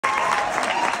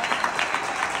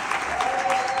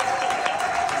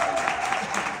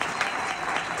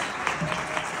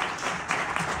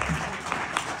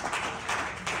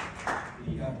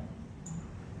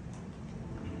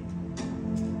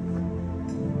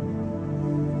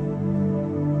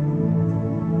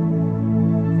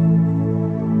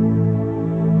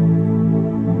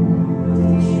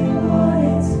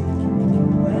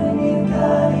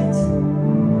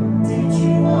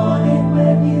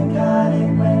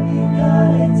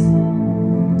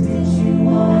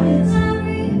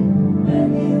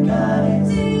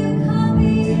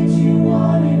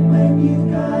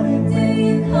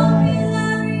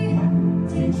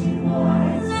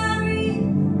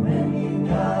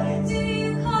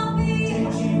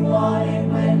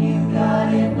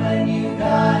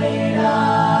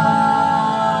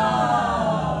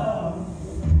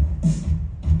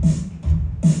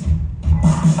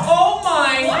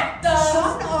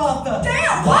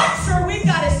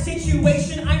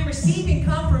situation. I'm receiving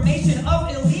confirmation of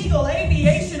illegal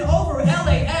aviation over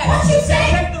LAX. What you say?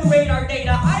 Check the radar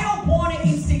data. I don't want to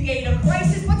instigate a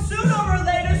crisis, but sooner or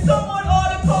later someone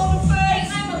ought to call the feds. Hey,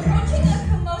 I'm approaching a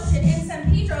commotion in San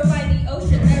Pedro by the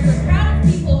ocean. There's a crowd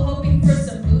of people hoping for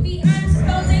some movie, I'm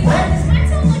supposing. This might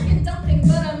sound like inducting,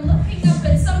 but I'm looking up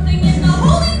at something in the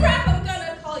holy crap, I'm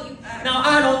gonna call you back. Now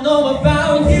I don't know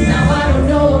about you. Now I don't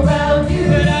know about you.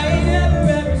 But I ain't never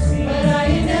ever seen. But I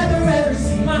ain't never ever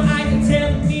seen. My eyes are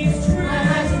telling me it's true. My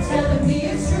eyes are telling me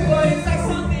it's true. But it's like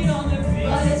something on the beach.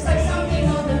 But it's like something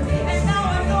on the beach. And now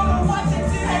I don't know what to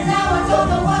do. And now I don't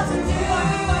know what to do. Why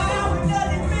me, why now what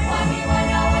does it mean? Why me, why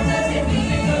now what does it mean?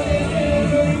 Because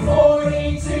they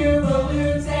 42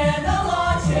 balloons and a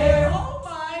lawn chair. Oh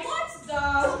my. What's the?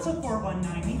 Delta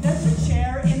 4190, there's a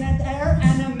chair in the air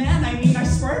and a man. I mean, I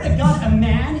swear to God, a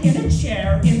man in a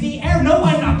chair in the air. No,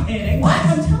 I'm not kidding. What?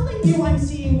 I'm telling you, I'm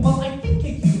seeing, well, I think a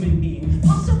human being,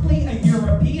 possibly a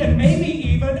European, maybe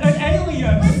even an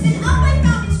alien. Listen up, I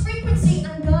found his frequency.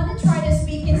 I'm gonna try to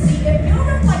speak and see if he'll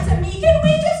reply to me. Can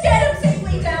we just get him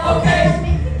safely down? Okay. I'm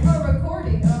making a report,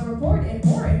 and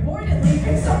more importantly,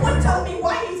 can someone tell me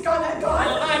why he's got a gun?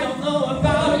 Well, I don't know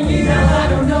about you. Now I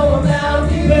don't know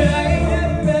about you. But I ain't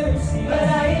never ever seen. But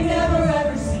I ain't never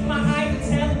ever seen. My eyes are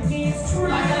telling me it's true.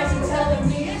 My eyes are telling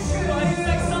me it's true. But it's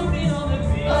like something on the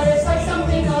beach. But it's like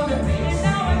something on the beach. And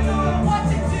now I don't know what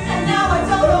to do. And now I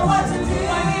don't know what to do.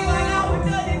 Why me, why now what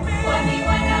does it mean? Why me,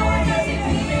 why now what does it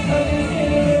mean? Because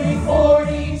it's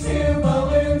 42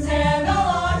 balloons and a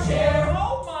lawn chair.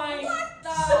 Oh my. What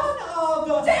the? Son of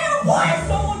a... Damn, what?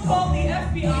 Someone called the Is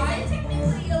FBI. it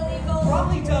technically illegal?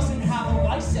 Probably doesn't